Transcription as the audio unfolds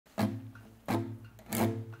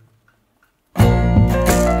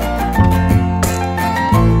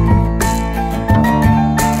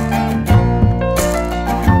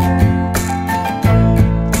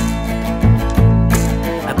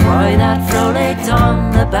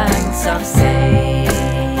some say,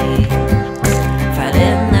 fell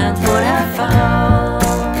in and would have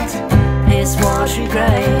found his watery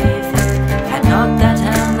grave, had not that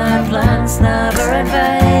hand that plants never in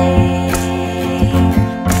vain.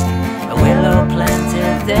 A willow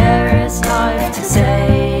planted there is life to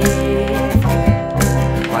save,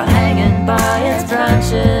 while hanging by its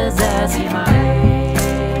branches as he might.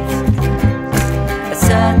 A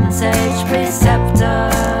certain sage preceptor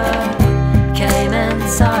came in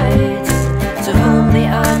sight, to whom the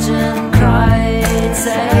urchin cried,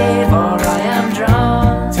 "Save, or I am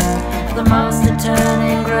drowned." The master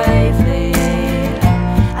turning gravely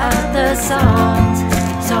at the sound,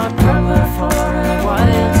 sought proper for a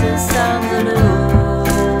while to stand aloof,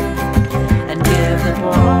 and give the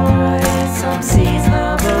boy some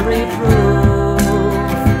seasonable reproof.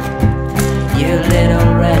 "You little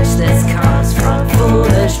wretch, this comes from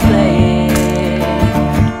foolish play.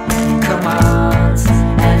 Commands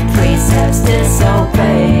and precepts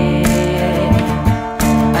disobey.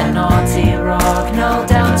 A naughty rogue, no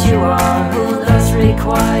doubt you are, who thus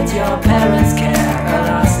requite your parents' care.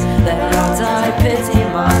 Alas, their lot I pity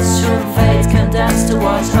much, whom fate condemns to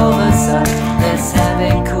watch over such